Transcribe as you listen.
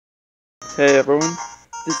Hey everyone,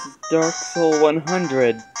 this is Dark Soul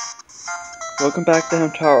 100. Welcome back to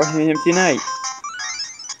Hamtaro Empty Night.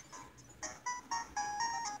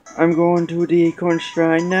 I'm going to the Acorn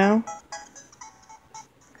Shrine now.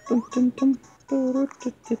 Dun, dun, dun, dun,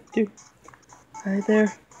 dun, dun, dun. Hi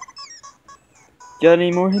there. Got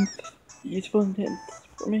any more hints? Useful hints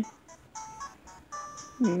for me?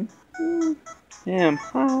 Ham,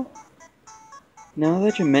 how? Now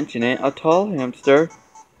that you mention it, a tall hamster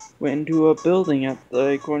went into a building at the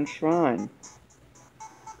Acorn Shrine.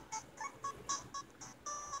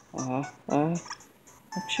 Achoo.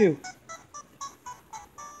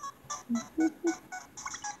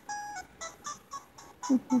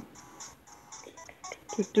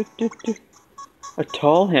 A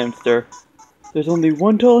tall hamster? There's only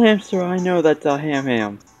one tall hamster I know that's a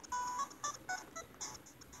ham.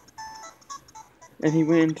 And he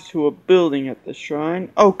went into a building at the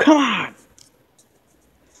shrine. Oh, come on!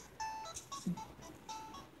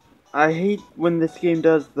 I hate when this game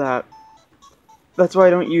does that. That's why I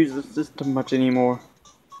don't use the system much anymore.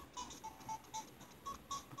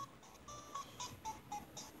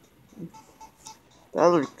 That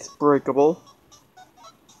looks breakable.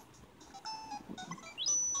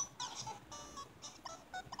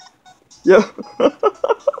 Yeah.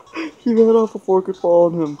 He ran off before it could fall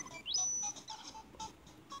on him.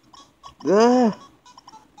 Ah.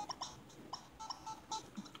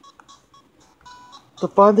 To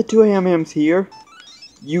find the two hams here,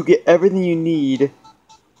 you get everything you need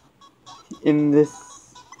in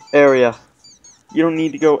this area. You don't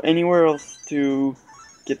need to go anywhere else to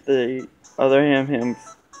get the other hams.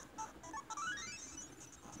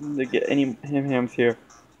 To get any hams here.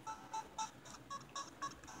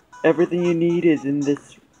 Everything you need is in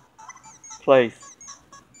this place.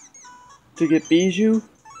 To get Bijou,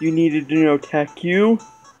 you needed to know Taku,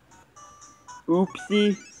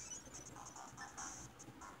 Oopsie.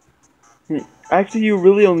 Actually, you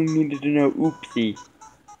really only needed to know Oopsie,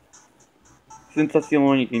 since that's the only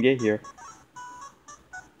one you can get here.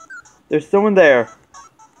 There's someone there.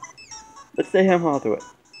 Let's say ham haw to it.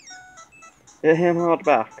 Hit ham haw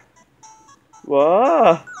back.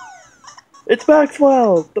 Whoa! It's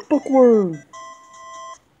Maxwell, the bookworm!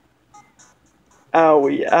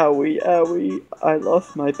 Owie, owie, owie. I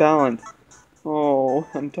lost my balance. Oh,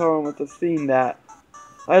 Hamtaro must have seen that.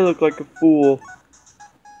 I look like a fool.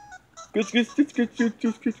 He's cushing.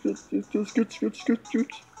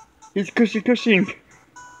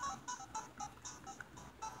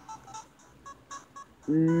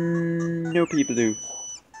 No people do.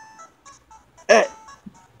 Eh!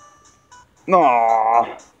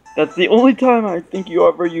 Aww. That's the only time I think you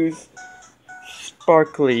ever use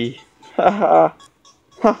sparkly. Haha.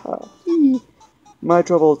 Haha. My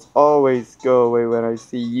troubles always go away when I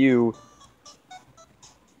see you.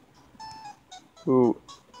 Ooh.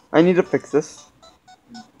 I need to fix this.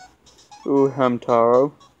 Ooh,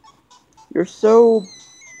 Hamtaro. You're so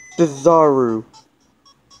bizarre.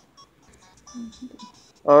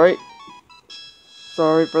 Alright.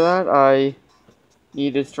 Sorry for that. I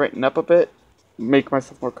need to straighten up a bit. Make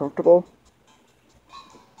myself more comfortable.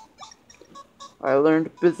 I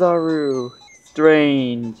learned bizarre.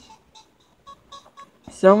 Strange.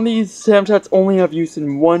 Some of these Samchats only have use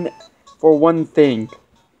for one thing.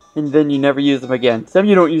 And then you never use them again. Some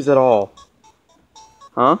you don't use at all.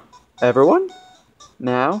 Huh? Everyone?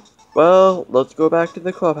 Now? Well, let's go back to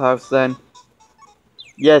the clubhouse then.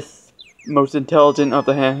 Yes, most intelligent of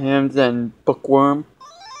the hams and bookworm.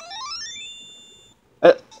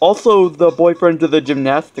 Also the boyfriend to the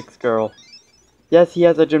gymnastics girl. Yes, he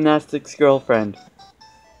has a gymnastics girlfriend.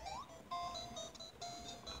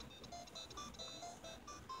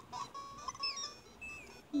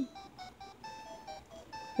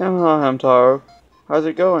 Hello, Hamtaro. How's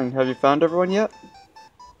it going? Have you found everyone yet?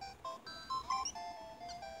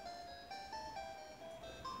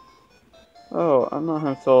 Oh, I'm not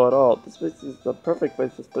Hamtaro at all. This place is the perfect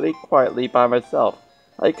place to study quietly by myself.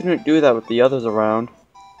 I couldn't do that with the others around.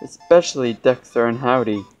 Especially Dexter and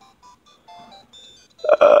Howdy.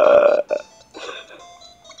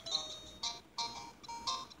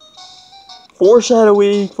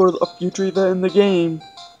 Foreshadowing for a future event in the game.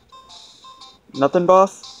 Nothing,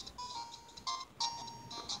 boss?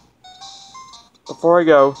 Before I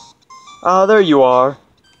go. Ah, there you are.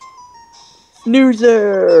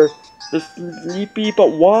 Snoozer! The sleepy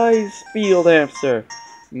but wise field hamster.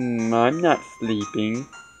 I'm not sleeping.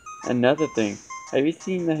 Another thing. Have you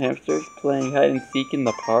seen the hamsters playing hide and seek in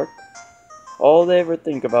the park? All they ever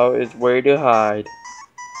think about is where to hide.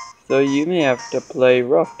 So you may have to play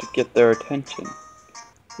rough to get their attention.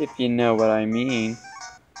 If you know what I mean.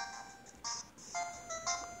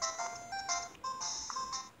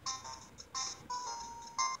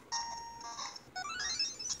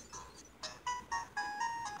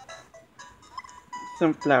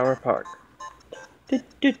 Sunflower Park. Dun,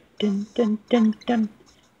 dun, dun, dun, dun, dun.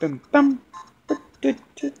 Bum, bum. Dun,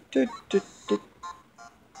 dun, dun, dun,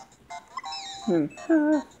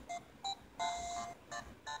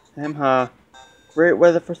 dun. Ha. Great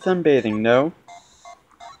weather for sunbathing, no?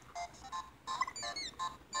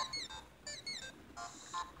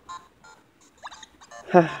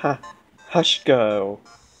 Haha. Hush go.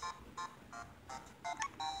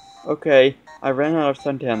 Okay, I ran out of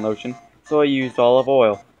suntan lotion, so I used olive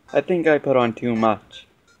oil. I think I put on too much.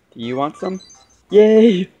 Do you want some?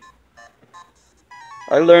 Yay!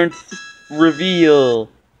 I learned reveal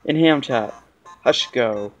in ham chat. Hush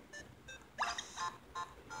go.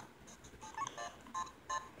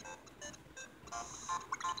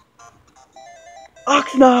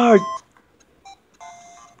 Oxnard!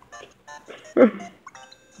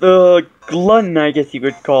 The glutton, I guess you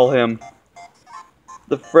could call him.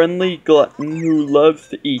 The friendly glutton who loves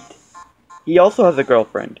to eat. He also has a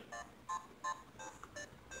girlfriend.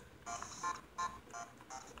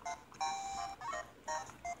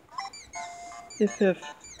 If.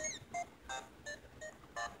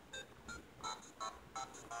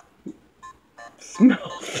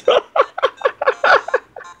 Smells.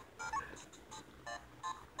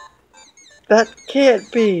 That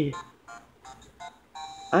can't be.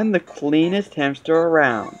 I'm the cleanest hamster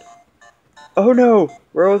around. Oh no!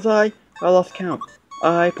 Where was I? I lost count.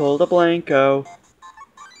 I pulled a blanco.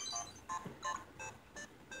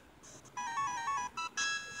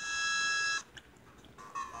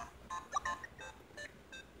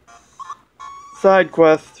 Side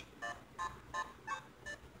quest.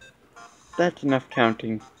 That's enough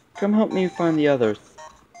counting. Come help me find the others.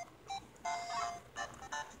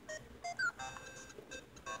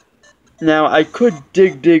 Now, I could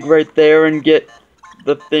dig right there and get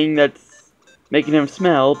the thing that's making him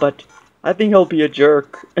smell, but I think I'll be a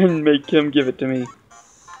jerk and make him give it to me.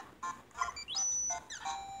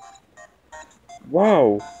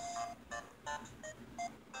 Whoa.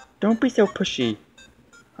 Don't be so pushy.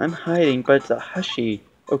 I'm hiding, but it's a hushy,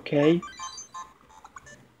 okay?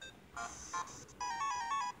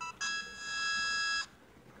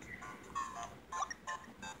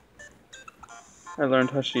 I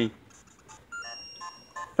learned hushy.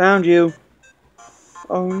 Found you.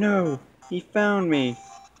 Oh no, he found me.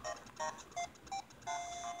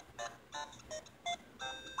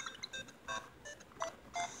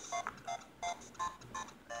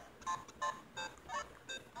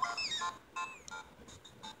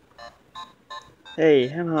 Hey,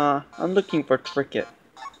 Hamha, I'm looking for Tricket.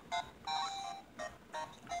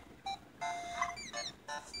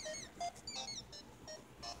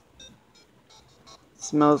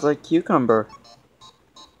 Smells like cucumber.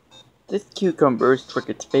 This cucumber is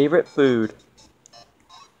Tricket's favorite food.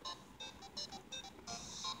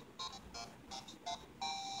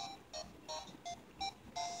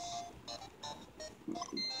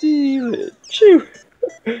 Steal it. Chew.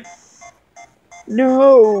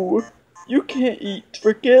 No! You can't eat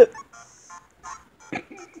Tricket.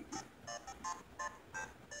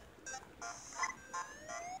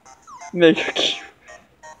 Mega Q.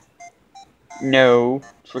 No,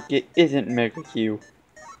 Tricket isn't Mega Q.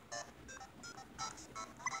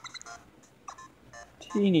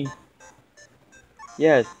 Teeny.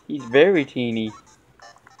 Yes, he's very teeny.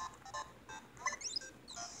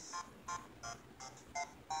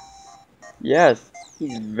 Yes,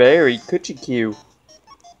 he's very coochie Q.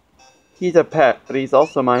 He's a pet, but he's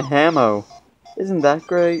also my Hamo. Isn't that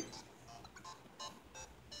great?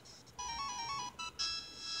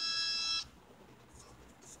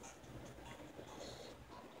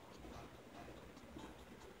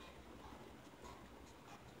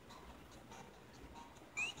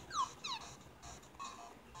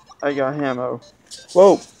 I got Hamo.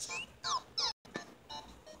 Whoa!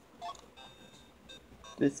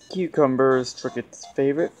 This cucumber is Tricket's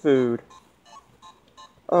favorite food.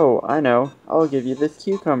 Oh, I know. I'll give you this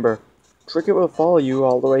cucumber. Tricket will follow you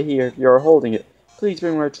all the way here if you are holding it. Please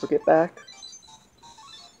bring my Tricket back.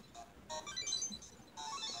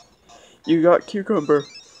 You got cucumber.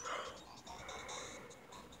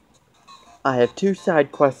 I have 2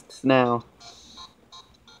 side quests now.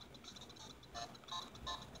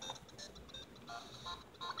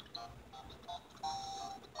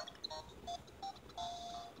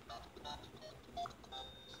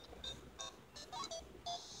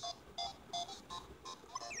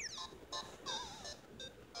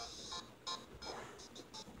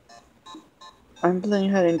 I'm playing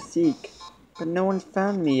hide and seek, but no one's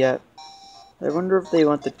found me yet. I wonder if they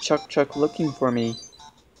want the Chuck looking for me.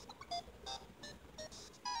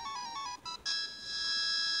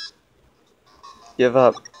 Give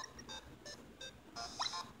up.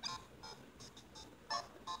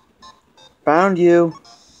 Found you.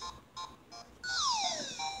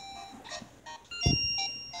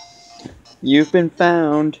 You've been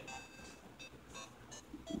found.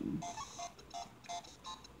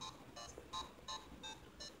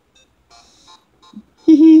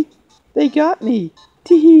 Hee they got me.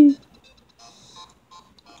 Tee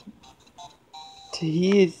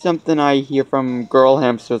Tee is something I hear from girl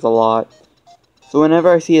hamsters a lot. So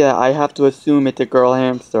whenever I see that, I have to assume it's a girl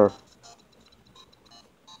hamster.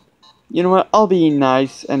 You know what? I'll be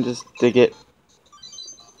nice and just dig it.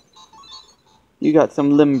 You got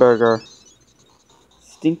some Limburger.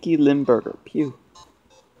 Stinky Limburger. Pew.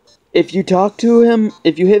 If you talk to him,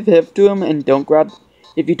 if you hip to him and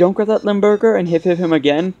if you don't grab that Limburger and hip him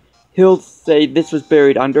again, he'll say this was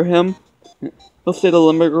buried under him. He'll say the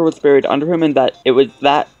Limburger was buried under him and that it was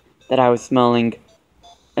that I was smelling,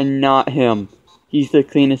 and not him. He's the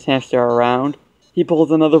cleanest hamster around. He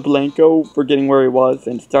pulls another Blanco, forgetting where he was,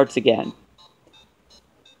 and starts again.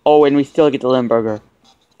 Oh, and we still get the Limburger.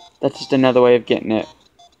 That's just another way of getting it.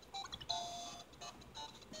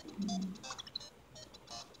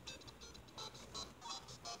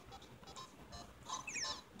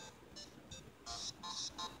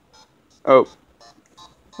 Oh.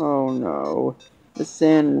 Oh no. The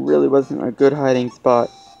sand really wasn't a good hiding spot.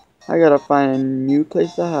 I gotta find a new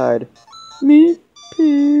place to hide. Me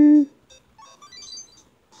pee.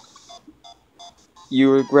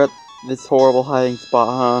 You regret this horrible hiding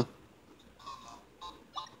spot, huh?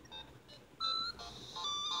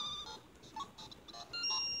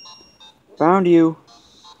 Found you.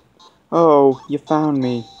 Oh, you found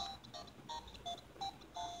me.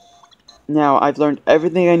 Now, I've learned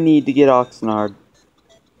everything I need to get Oxnard.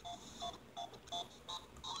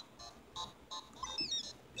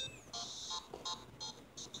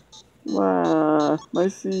 Wow, my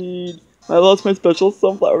seed. I lost my special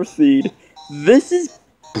sunflower seed. This is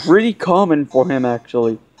pretty common for him,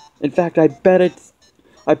 actually. In fact, I bet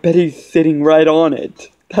he's sitting right on it.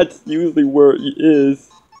 That's usually where he is.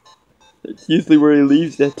 It's usually where he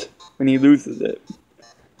leaves it when he loses it.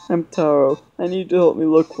 Hamtaro, I need you to help me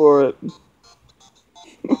look for it.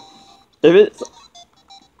 If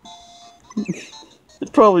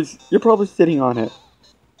you're probably sitting on it.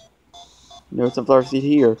 No sunflower seed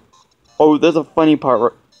here. Oh, there's a funny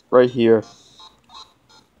part right here.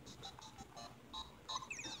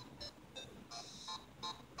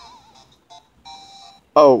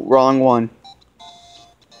 Oh, wrong one.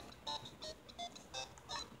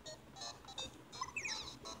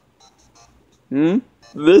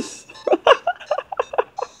 This?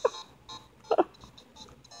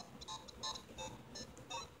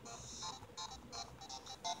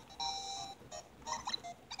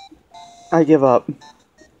 I give up.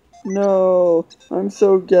 No, I'm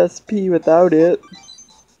so gaspy without it.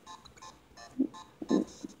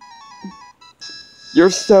 You're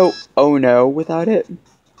so oh no without it.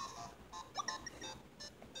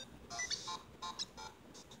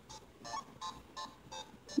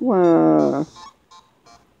 Wow.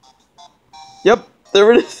 Yep,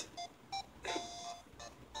 there it is.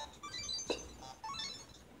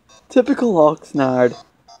 Typical Oxnard.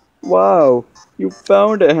 Wow, you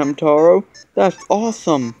found it, Hamtaro. That's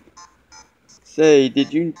awesome. Say,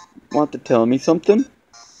 did you want to tell me something?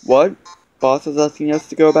 What? Boss is asking us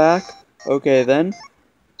to go back? Okay then.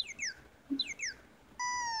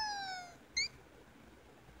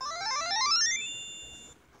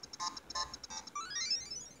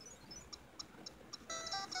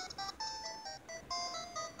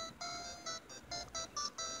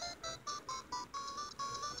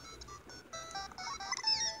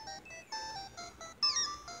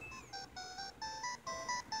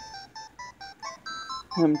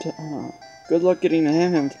 Good luck getting the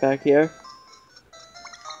ham-hams back here.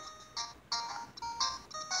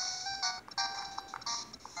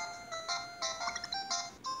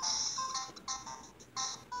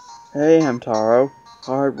 Hey, Hamtaro.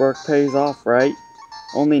 Hard work pays off, right?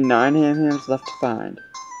 Only 9 ham-hams left to find.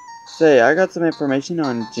 Say, I got some information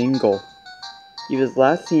on Jingle. He was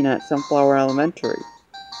last seen at Sunflower Elementary.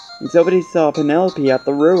 And somebody saw Penelope at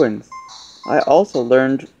the ruins. I also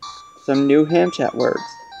learned some new ham chat words.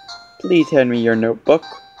 Please hand me your notebook.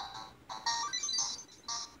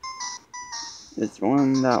 This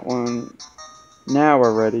one, that one. Now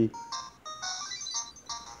we're ready.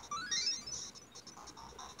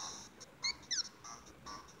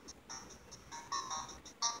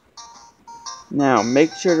 Now,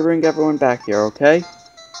 make sure to bring everyone back here, okay?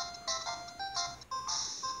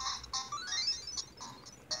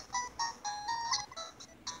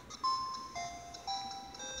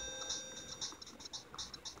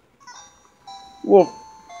 Well,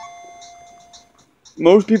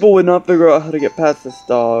 Most people would not figure out how to get past this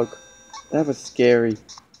dog. That was scary.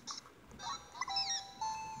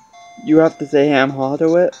 You have to say ham-ha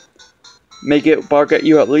to it. Make it bark at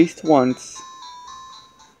you at least once.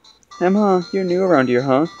 Ham-ha, you're new around here,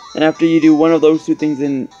 huh? And after you do one of those two things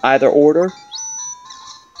in either order,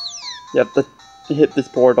 you have to hit this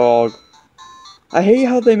poor dog. I hate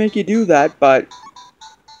how they make you do that, but...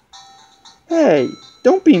 Hey,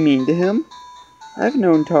 don't be mean to him. I've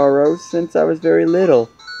known Taro since I was very little.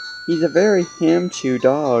 He's a very ham-chew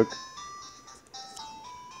dog.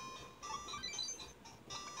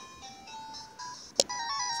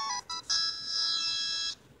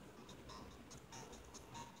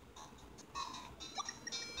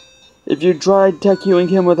 If you tried tech healing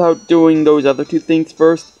him without doing those other two things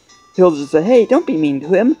first, he'll just say, hey, don't be mean to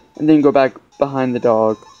him, and then go back behind the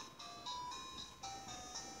dog.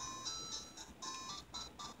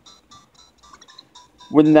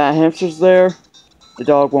 When that hamster's there, the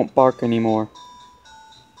dog won't bark anymore.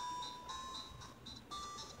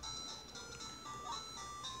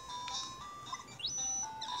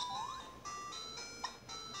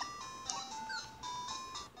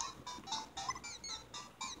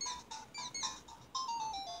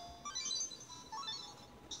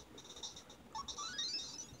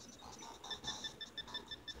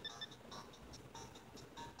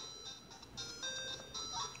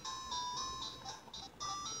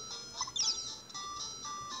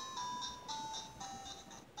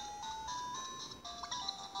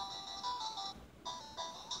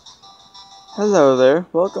 Hello there,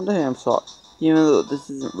 welcome to Hamtaro. Even though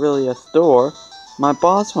this isn't really a store, my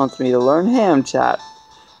boss wants me to learn ham chat.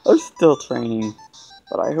 I'm still training,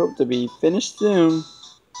 but I hope to be finished soon.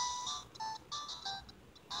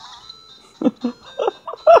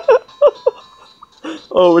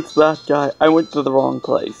 Oh, it's that guy. I went to the wrong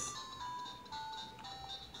place.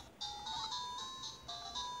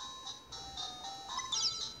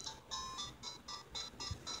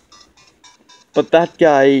 But that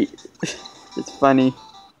guy... it's funny.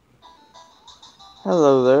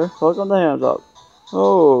 Hello there, welcome to Hamtaro.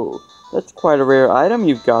 Oh, that's quite a rare item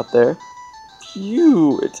you've got there.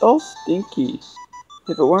 Phew, it's all stinky.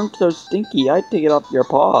 If it weren't so stinky, I'd take it off your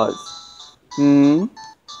paws.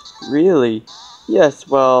 Really? Yes,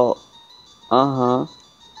 well... Why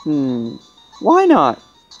not?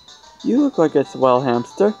 You look like a swell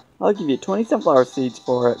hamster. I'll give you 20 sunflower seeds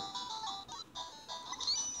for it.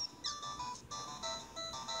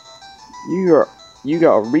 You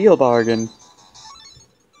got a real bargain.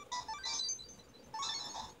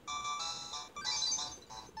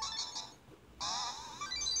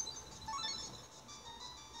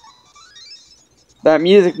 That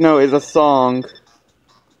music note is a song.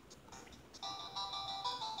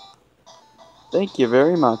 Thank you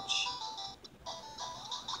very much.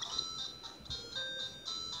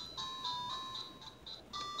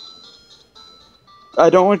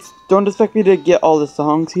 Don't expect me to get all the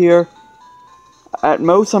songs here. At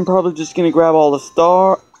most, I'm probably just gonna grab all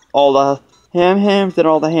the hams, and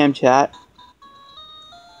all the ham chat.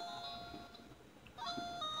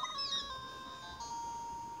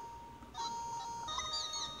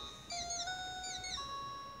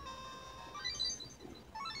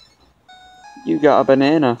 You got a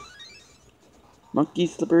banana.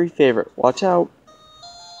 Monkey's slippery favorite. Watch out.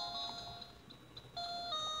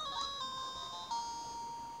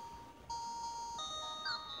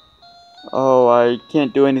 Oh, I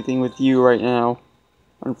can't do anything with you right now,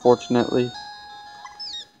 unfortunately.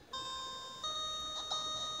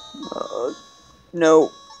 No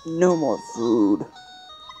more food.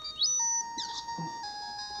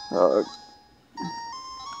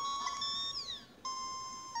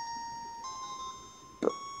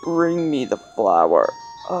 Bring me the flour.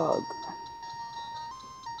 Ugh.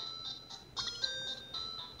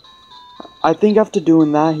 I think after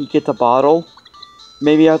doing that, he gets a bottle.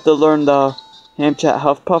 Maybe I have to learn the ham chat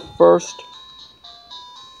Huff Puff first.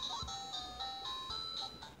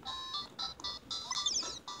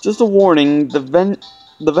 Just a warning, the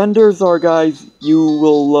vendors are guys you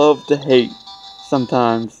will love to hate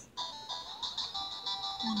sometimes.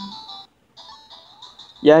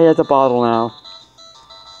 Yeah, he has a bottle now.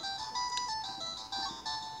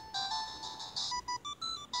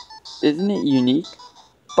 Isn't it unique?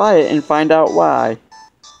 Buy it and find out why.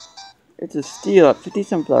 It's a steal at 50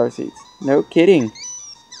 sunflower seeds. No kidding.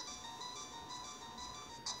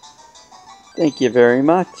 Thank you very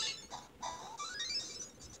much.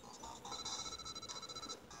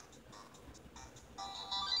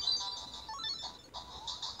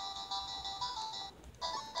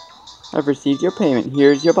 I've received your payment.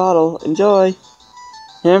 Here's your bottle. Enjoy.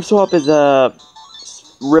 Ham Swap is a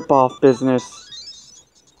rip-off business.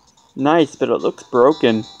 Nice, but it looks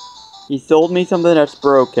broken. He sold me something that's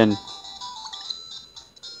broken.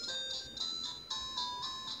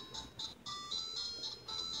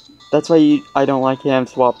 That's why I don't like Ham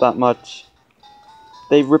Swap that much.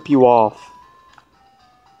 They rip you off.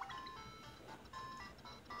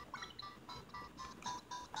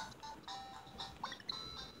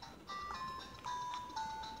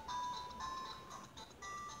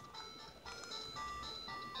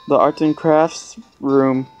 The arts and crafts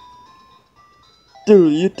room.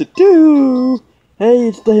 Do. Hey,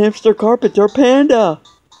 it's the hamster carpenter panda.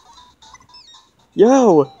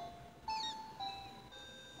 Yo.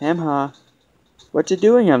 Hamha. What you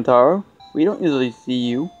doing, Hamtaro? We don't usually see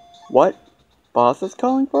you. What? Boss is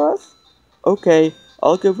calling for us? Okay,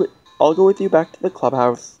 I'll go with you back to the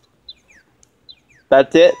clubhouse.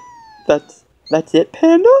 That's it? That's it,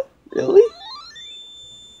 Panda? Really?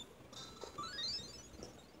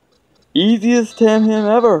 Easiest Ham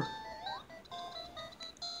ever.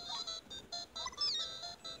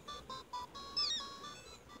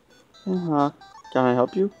 Can I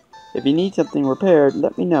help you? If you need something repaired,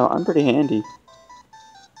 let me know. I'm pretty handy.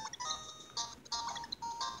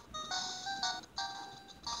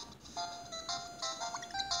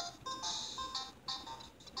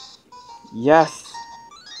 Yes!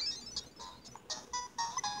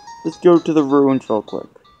 Let's go to the ruins real quick.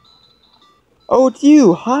 Oh, it's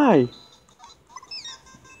you! Hi!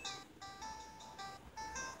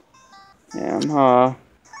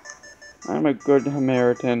 I'm a good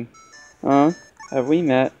Samaritan. Huh? Have we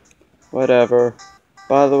met? Whatever.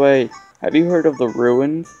 By the way, have you heard of the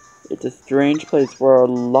ruins? It's a strange place where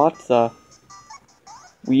lots of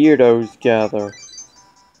weirdos gather.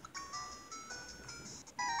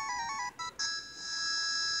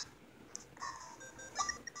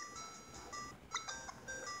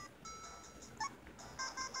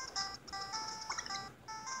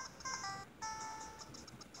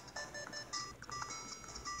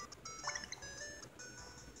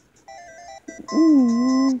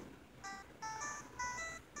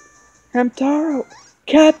 Hamtaro!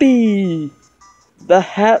 Cappy! The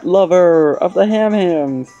hat lover of the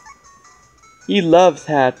Hams. He loves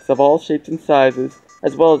hats of all shapes and sizes,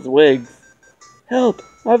 as well as wigs. Help!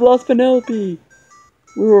 I've lost Penelope!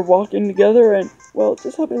 We were walking together and, well,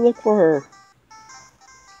 just help me look for her.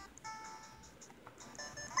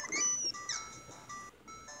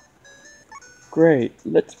 Great,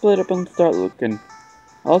 let's split up and start looking.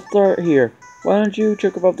 I'll start here. Why don't you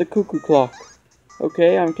check above the cuckoo clock?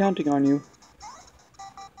 Okay, I'm counting on you.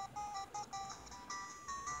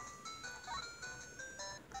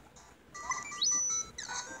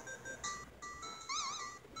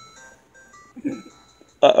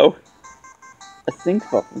 Uh-oh. A sink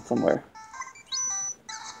fell from somewhere.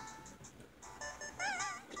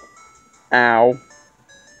 Ow.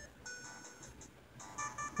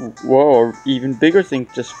 Whoa, an even bigger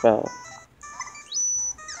sink just fell.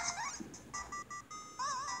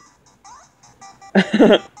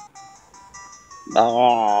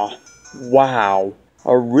 Ah, wow.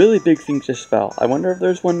 A really big sink just fell. I wonder if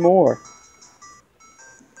there's one more.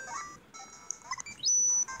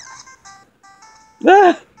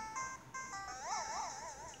 Ah!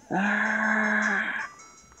 Ah!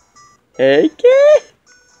 Hey, kid!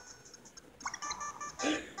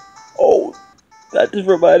 Oh, that just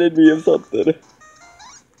reminded me of something.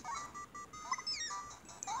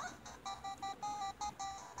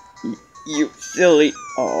 You silly.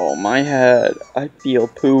 Oh, my head. I feel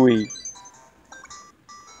pooey.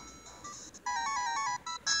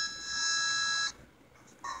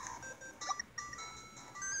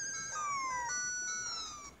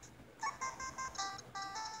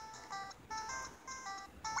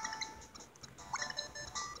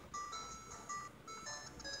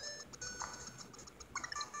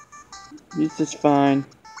 He's just fine.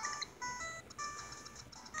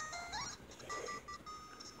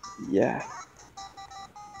 Yeah.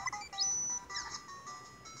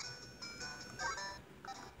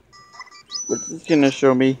 What's this gonna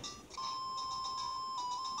show me?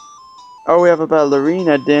 Oh, we have a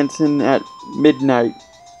ballerina dancing at midnight.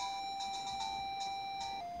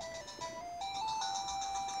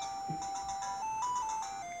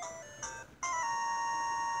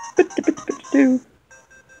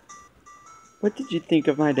 What did you think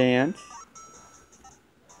of my dance?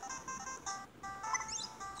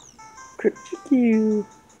 Cute.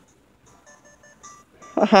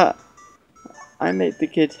 Haha. I made the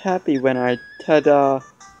kids happy when I ta-da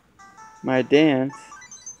my dance.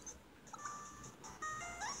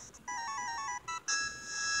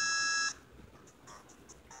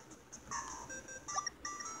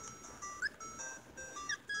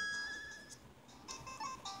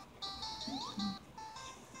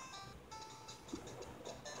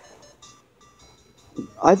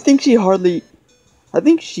 I think she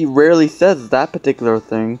rarely says that particular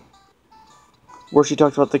thing. Where she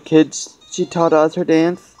talks about the kids she taught us her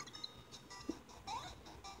dance.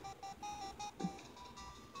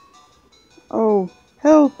 Oh,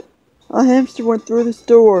 help! A hamster went through this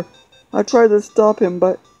door. I tried to stop him,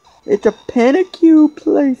 but it's a panic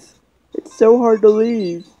place. It's so hard to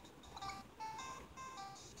leave.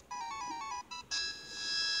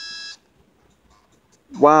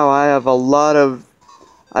 Wow, I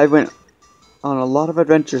went on a lot of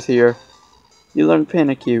adventures here. You learned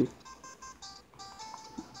panic.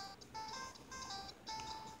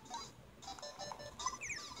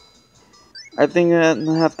 I think I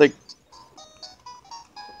have to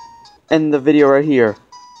end the video right here.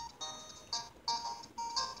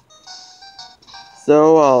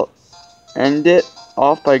 So I'll end it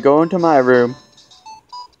off by going to my room.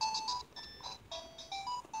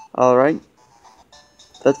 Alright.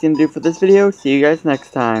 That's gonna do for this video. See you guys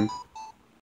next time.